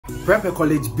Prempeh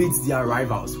College beats their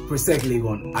rivals, Presec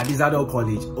Legon, Adizado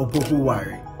College,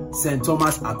 Opoku-Ware, St.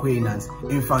 Thomas Aquinas,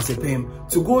 in Nsmq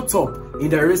to go top in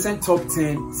the recent top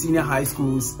 10 senior high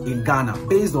schools in Ghana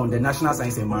based on the National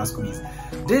Science and Maths quiz.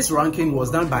 This ranking was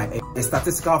done by a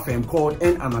statistical firm called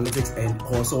Analytics and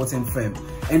Consulting Firm,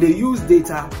 and they used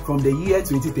data from the year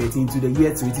 2013 to the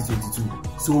year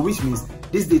 2022. So which means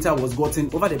this data was gotten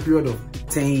over the period of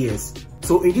 10 years.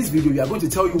 So in this video, we are going to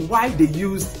tell you why they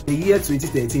used the year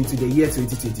 2013 to the year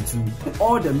 2022,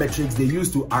 all the metrics they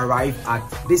used to arrive at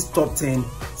this top 10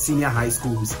 senior high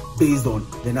schools based on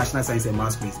the National Science and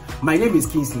Maths quiz. My name is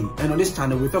Kingsley, and on this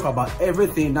channel, we talk about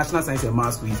everything National Science and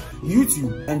Maths quiz,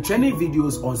 YouTube, and trending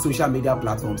videos on social media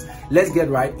platforms. Let's get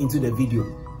right into the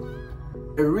video.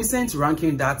 A recent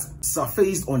ranking that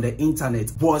surfaced on the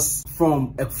internet was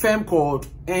from a firm called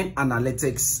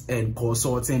Analytics and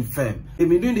Consulting Firm. They've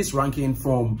been doing this ranking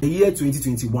from the year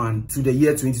 2021 to the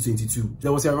year 2022.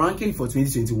 There was a ranking for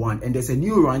 2021 and there's a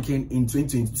new ranking in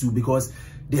 2022 because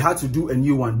they had to do a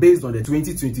new one based on the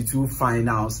 2022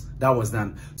 finals that was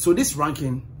done. So this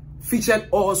ranking featured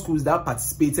all schools that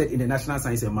participated in the National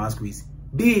Science and Maths quiz,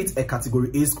 be it a category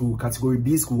A school, category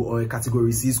B school, or a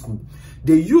category C school.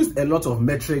 They used a lot of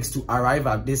metrics to arrive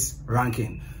at this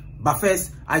ranking. But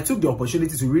first, I took the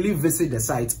opportunity to really visit the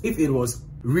site if it was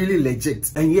really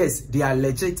legit. And yes, they are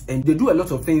legit and they do a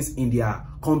lot of things in their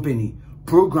company: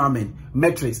 programming,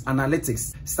 metrics,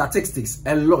 analytics, statistics,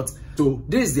 a lot. So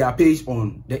this is their page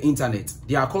on the internet.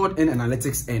 They are called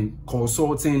Analytics and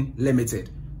Consulting Limited.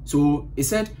 So it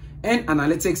said,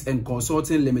 Analytics and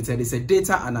Consulting Limited is a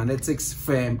data analytics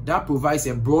firm that provides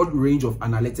a broad range of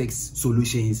analytics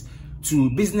solutions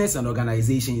to business and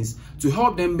organizations to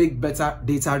help them make better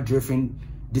data-driven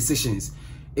decisions.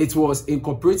 It was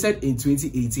incorporated in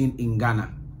 2018 in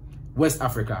Ghana, West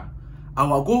Africa.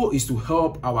 Our goal is to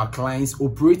help our clients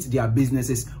operate their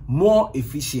businesses more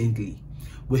efficiently.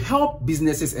 We help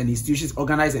businesses and institutions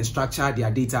organize and structure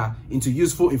their data into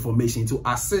useful information to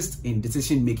assist in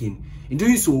decision making. In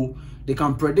doing so, they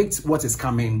can predict what is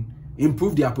coming,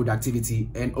 improve their productivity,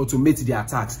 and automate their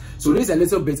tasks. So there's a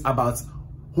little bit about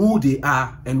who they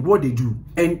are and what they do.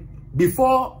 And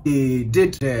before they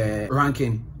did the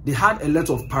ranking, they had a lot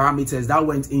of parameters that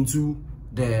went into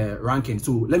the ranking.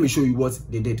 So let me show you what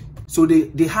they did. So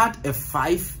they had a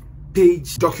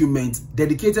 5-page document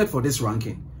dedicated for this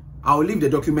ranking. I'll leave the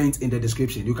document in the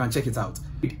description. You can check it out.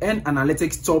 With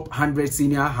Analytics Top 100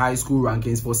 Senior High School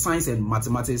Rankings for Science and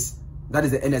Mathematics, that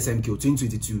is the Nsmq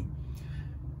 2022.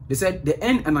 They said the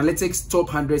Analytics Top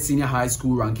 100 Senior High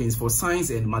School Rankings for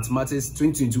Science and Mathematics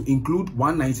 2022 include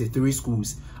 193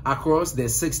 schools across the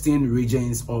 16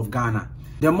 regions of Ghana.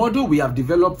 The model we have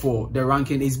developed for the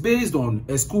ranking is based on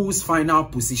a school's final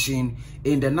position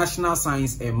in the National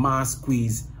Science and Maths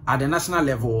quiz at the national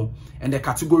level and the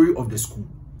category of the school.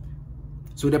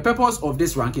 So the purpose of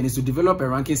this ranking is to develop a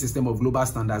ranking system of global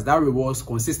standards that rewards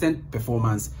consistent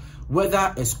performance,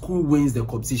 whether a school wins the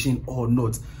competition or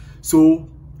not. So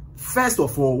first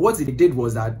of all, what they did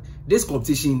was that this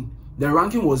competition, the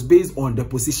ranking was based on the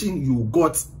position you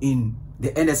got in the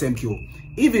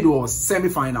Nsmq. If it was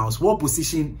semi-finals, what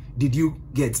position did you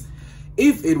get?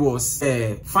 If it was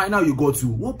a final you got to,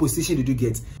 what position did you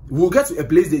get? We'll get to a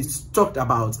place they talked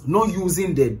about not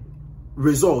using the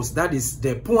results, that is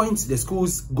the points the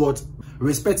schools got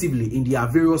respectively in their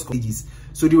various colleges.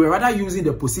 So they were rather using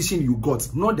the position you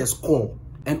got, not the score.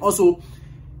 And also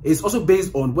it's also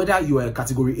based on whether you are a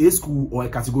category A school or a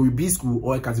category B school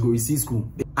or a category C school.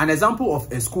 An example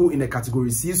of a school in a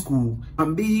category C school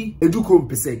can be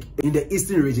Presec in the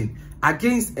eastern region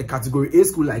against a category A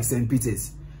school like St.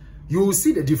 Peter's. You will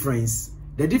see the difference.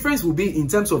 The difference will be in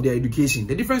terms of their education.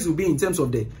 The difference will be in terms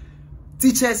of the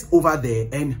teachers over there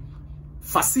and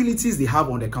facilities they have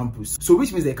on the campus. So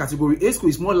which means the category A school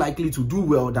is more likely to do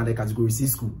well than the category C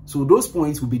school. So those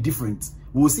points will be different.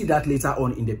 We'll see that later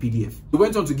on in the PDF. They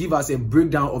went on to give us a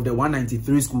breakdown of the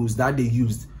 193 schools that they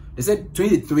used. They said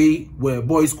 23 were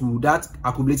boys school that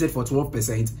accumulated for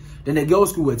 12%. Then the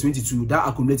girls school were 22 that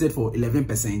accumulated for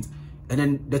 11%. And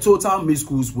then the total mixed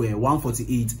schools were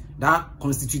 148 that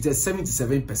constituted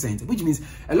 77%, which means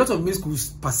a lot of mixed schools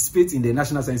participate in the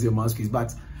National Science and Maths quiz,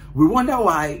 but we wonder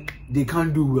why they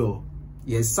can't do well.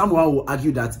 Yes, someone will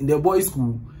argue that in the boys'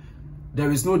 school,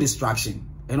 there is no distraction.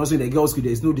 And also in the girls' school,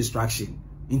 there is no distraction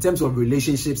in terms of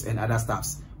relationships and other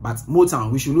stuffs. But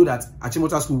Motown, we should know that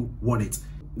Achimota School won it.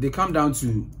 They come down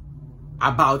to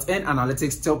about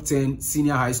Analytics Top 10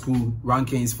 Senior High School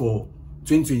Rankings for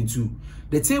 2022.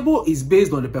 The table is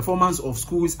based on the performance of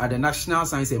schools at the National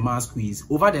Science and Maths quiz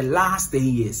over the last 10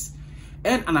 years.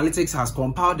 Analytics has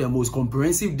compiled the most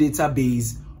comprehensive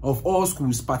database of all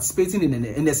schools participating in an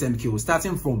Nsmq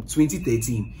starting from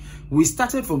 2013. We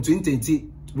started from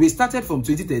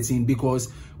 2013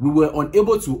 because we were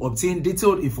unable to obtain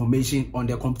detailed information on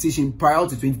the competition prior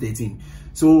to 2013.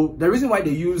 So the reason why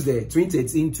they used the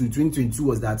 2013 to 2022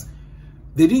 was that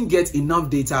they didn't get enough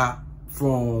data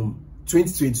from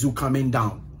 2022 coming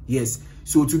down. Yes.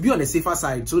 So to be on the safer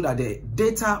side, so that the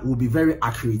data will be very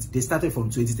accurate, they started from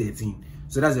 2013.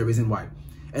 So that's the reason why.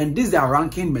 And this is their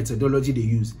ranking methodology they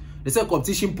use. They say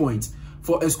competition points.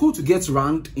 For a school to get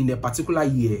ranked in a particular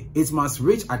year, it must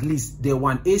reach at least the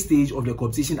 1A stage of the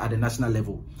competition at the national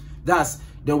level. Thus,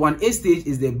 the 1A stage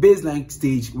is the baseline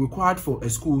stage required for a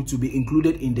school to be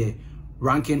included in the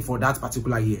ranking for that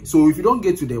particular year. So if you don't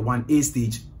get to the 1A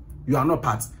stage, you are not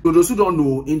part. So those who don't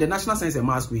know, in the National Science and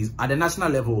Maths quiz, at the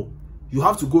national level, you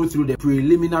have to go through the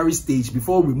preliminary stage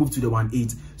before we move to the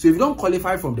 1/8. So if you don't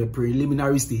qualify from the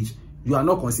preliminary stage, you are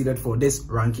not considered for this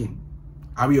ranking.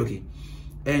 Are we okay?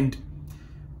 And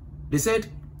they said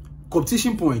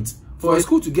competition points for a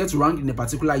school to get ranked in a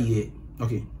particular year.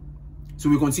 Okay, so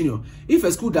we continue. If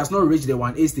a school does not reach the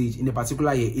 1A stage in a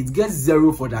particular year, it gets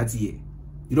 0 for that year.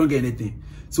 You don't get anything.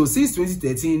 So since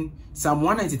 2013, some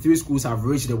 193 schools have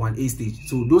reached the 1A stage.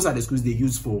 So those are the schools they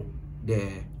use for the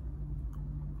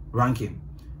ranking.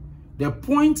 The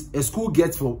point a school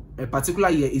gets for a particular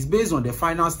year is based on the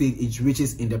final stage it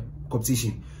reaches in the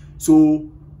competition. So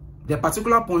the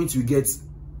particular point you get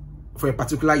for a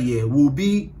particular year will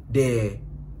be the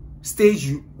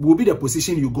stage will be the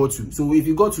position you go to. So if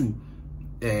you go to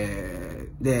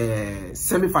the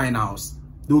semi-finals,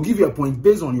 they will give you a point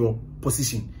based on your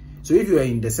position. So if you are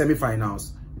in the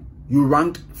semi-finals, you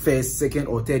rank first, second,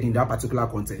 or third in that particular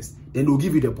contest, then they'll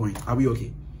give you the point. Are we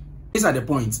okay? These are the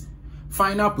points.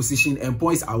 Final position and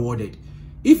points awarded.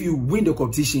 If you win the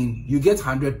competition, you get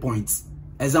 100 points.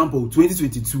 Example,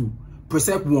 2022,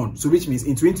 Presec won. So which means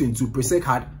in 2022, Presec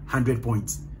had 100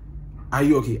 points. Are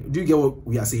you okay? Do you get what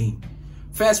we are saying?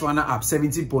 First runner up,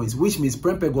 70 points, which means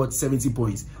Prempeh got 70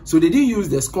 points. So they didn't use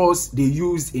the scores they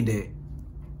used in the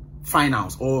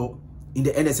finals or in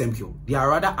the Nsmq. They are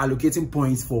rather allocating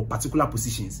points for particular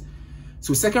positions.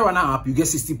 So second runner up, you get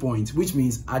 60 points, which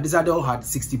means Adizadel had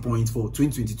 60 points for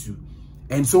 2022,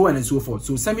 and so on and so forth.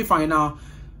 So semi-final,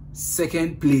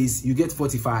 second place, you get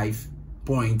 45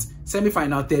 points.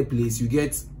 Semi-final, third place, you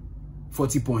get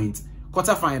 40 points.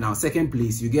 Quarter-final, second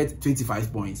place, you get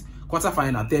 25 points.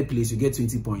 Quarter-final, third place, you get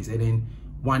 20 points. And then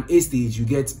 1A stage, you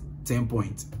get 10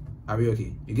 points. Are we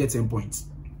okay? You get 10 points.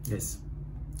 Yes.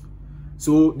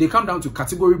 So they come down to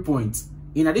category points.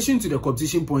 In addition to the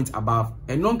competition points above,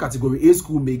 a non-category A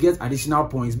school may get additional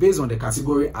points based on the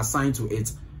category assigned to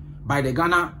it by the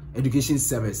Ghana Education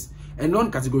Service. A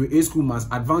non-category A school must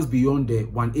advance beyond the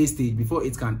 1A stage before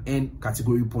it can earn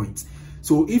category points.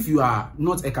 So if you are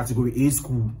not a category A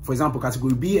school, for example,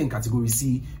 category B and category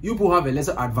C, you will have a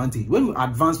lesser advantage. When you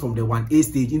advance from the 1A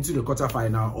stage into the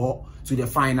quarterfinal or to the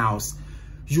finals,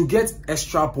 you get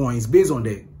extra points based on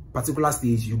the particular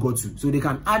stage you go to. So they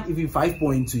can add even 5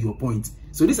 points to your points.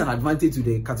 So this is an advantage to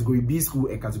the category B school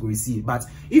and category C. But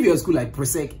if you're a school like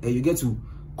Presec and you get to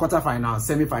quarterfinal,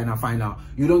 semi-final, final,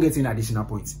 you don't get any additional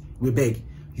points. We beg,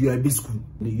 you're a B school.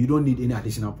 You don't need any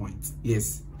additional points.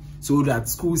 Yes. So that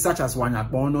schools such as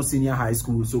Wanyakbono Senior High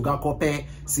School, Sogakope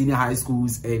Senior High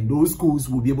Schools, and those schools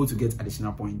will be able to get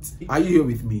additional points. Are you here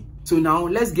with me? So now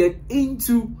let's get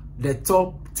into the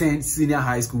top 10 senior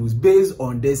high schools based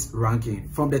on this ranking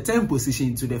from the 10th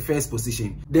position to the first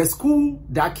position. The school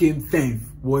that came 10th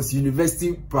was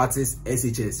University Practice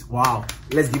SHS. Wow,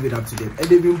 let's give it up to them. And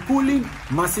they've been pulling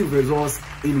massive results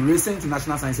in recent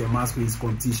National Science and Maths quiz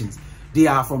competitions. They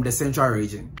are from the Central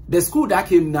region. The school that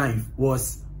came 9th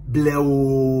was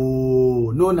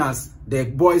Bleo, known as the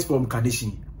boys from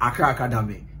Kadeshi, Accra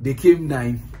Academy. They came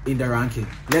 9th in the ranking.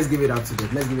 Let's give it up to them.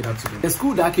 Let's give it up to them. The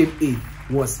school that came 8th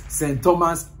was St.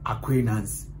 Thomas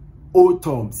Aquinas, Old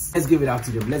Toms. Let's give it up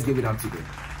to them. Let's give it up to them.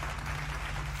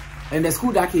 And the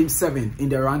school that came 7th in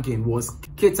the ranking was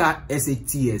Keta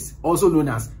SHTS, also known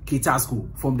as Keta School,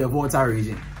 from the Volta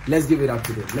region. Let's give it up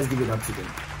to them. Let's give it up to them.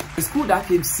 The school that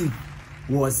came 6th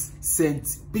was St.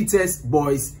 Peter's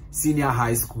Boys Senior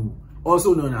High School,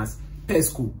 also known as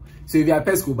PESCO. So if you are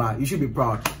PESCO, you should be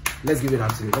proud. Let's give it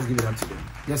up to them. Let's give it up to them.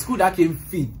 The school that came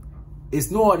 5th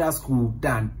is no other school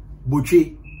than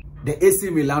Boche, the AC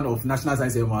Milan of National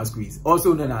Science and Maths quiz,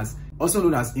 also known as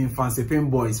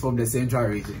Nsmq Boys from the Central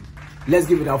region. Let's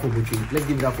give it up for Boche. Let's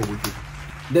give it up for Boche.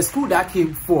 The school that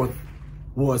came 4th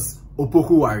was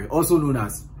Opokuwari, also known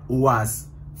as OWAS,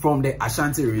 from the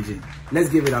Ashanti region. Let's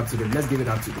give it up to them. Let's give it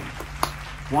up to them.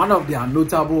 One of their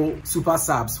notable super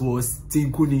subs was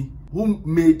Tinkuni, who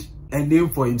made a name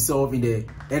for himself in the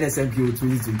Nsmq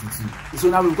 2022. So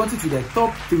now we've gotten to the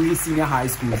top 3 senior high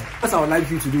schools. What I would like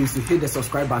you to do is to hit the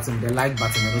subscribe button, the like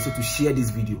button, and also to share this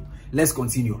video. Let's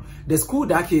continue. The school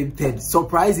that came third,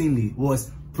 surprisingly, was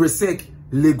Presec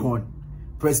Legon,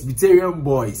 Presbyterian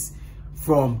boys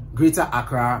from Greater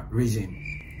Accra region.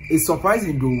 It's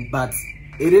surprising though, but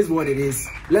it is what it is.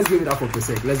 Let's give it up for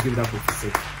Presec. Let's give it up for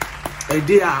Presec. And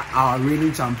they are our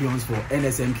reigning champions for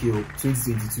Nsmq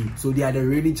 2022. So they are the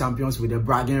reigning champions with the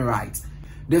bragging rights.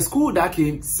 The school that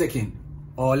came second,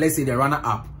 or let's say the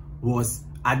runner-up, was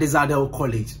Prempeh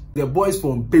College. The boys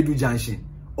from Pedu Junction,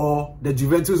 or the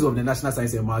Juventus of the National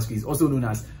Science and Maths Quiz, also known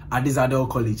as Prempeh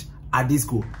College,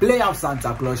 Adisco. Play up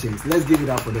Santa Clausians. Let's give it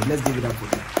up for them. Let's give it up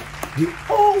for them. They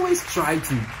always try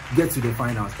to get to the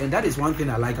finals, and that is one thing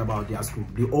I like about their school.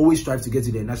 They always strive to get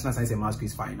to the National Science and Maths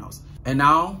Quiz finals. And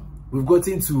now we've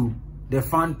gotten to the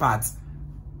fun part,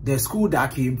 the school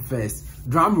that came first.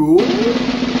 Drum roll.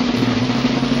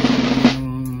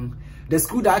 The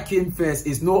school that came first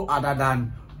is no other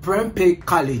than Prempeh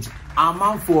College.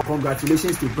 For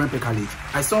congratulations to Prempeh College.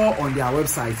 I saw on their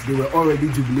website they were already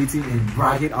jubilating and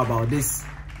bragging about this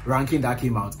ranking that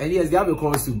came out. And yes, they have a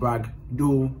cause to brag,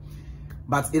 though,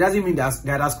 but it doesn't mean that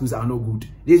the other schools are no good.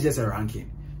 This is just a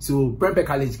ranking. So Prempeh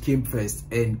College came first,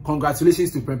 and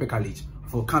congratulations to Prempeh College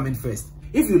for coming first.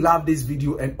 If you love this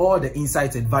video and all the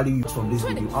insights and value from this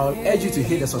video, I'll urge you to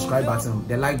hit the subscribe button,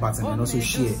 the like button, and also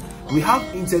share. We have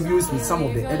interviews with some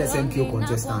of the Nsmq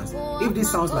contestants. If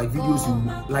this sounds like videos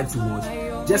you like to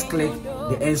watch, just click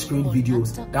the end screen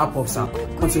videos that pops up.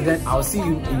 Until then, I'll see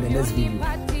you in the next video.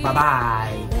 Bye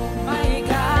bye.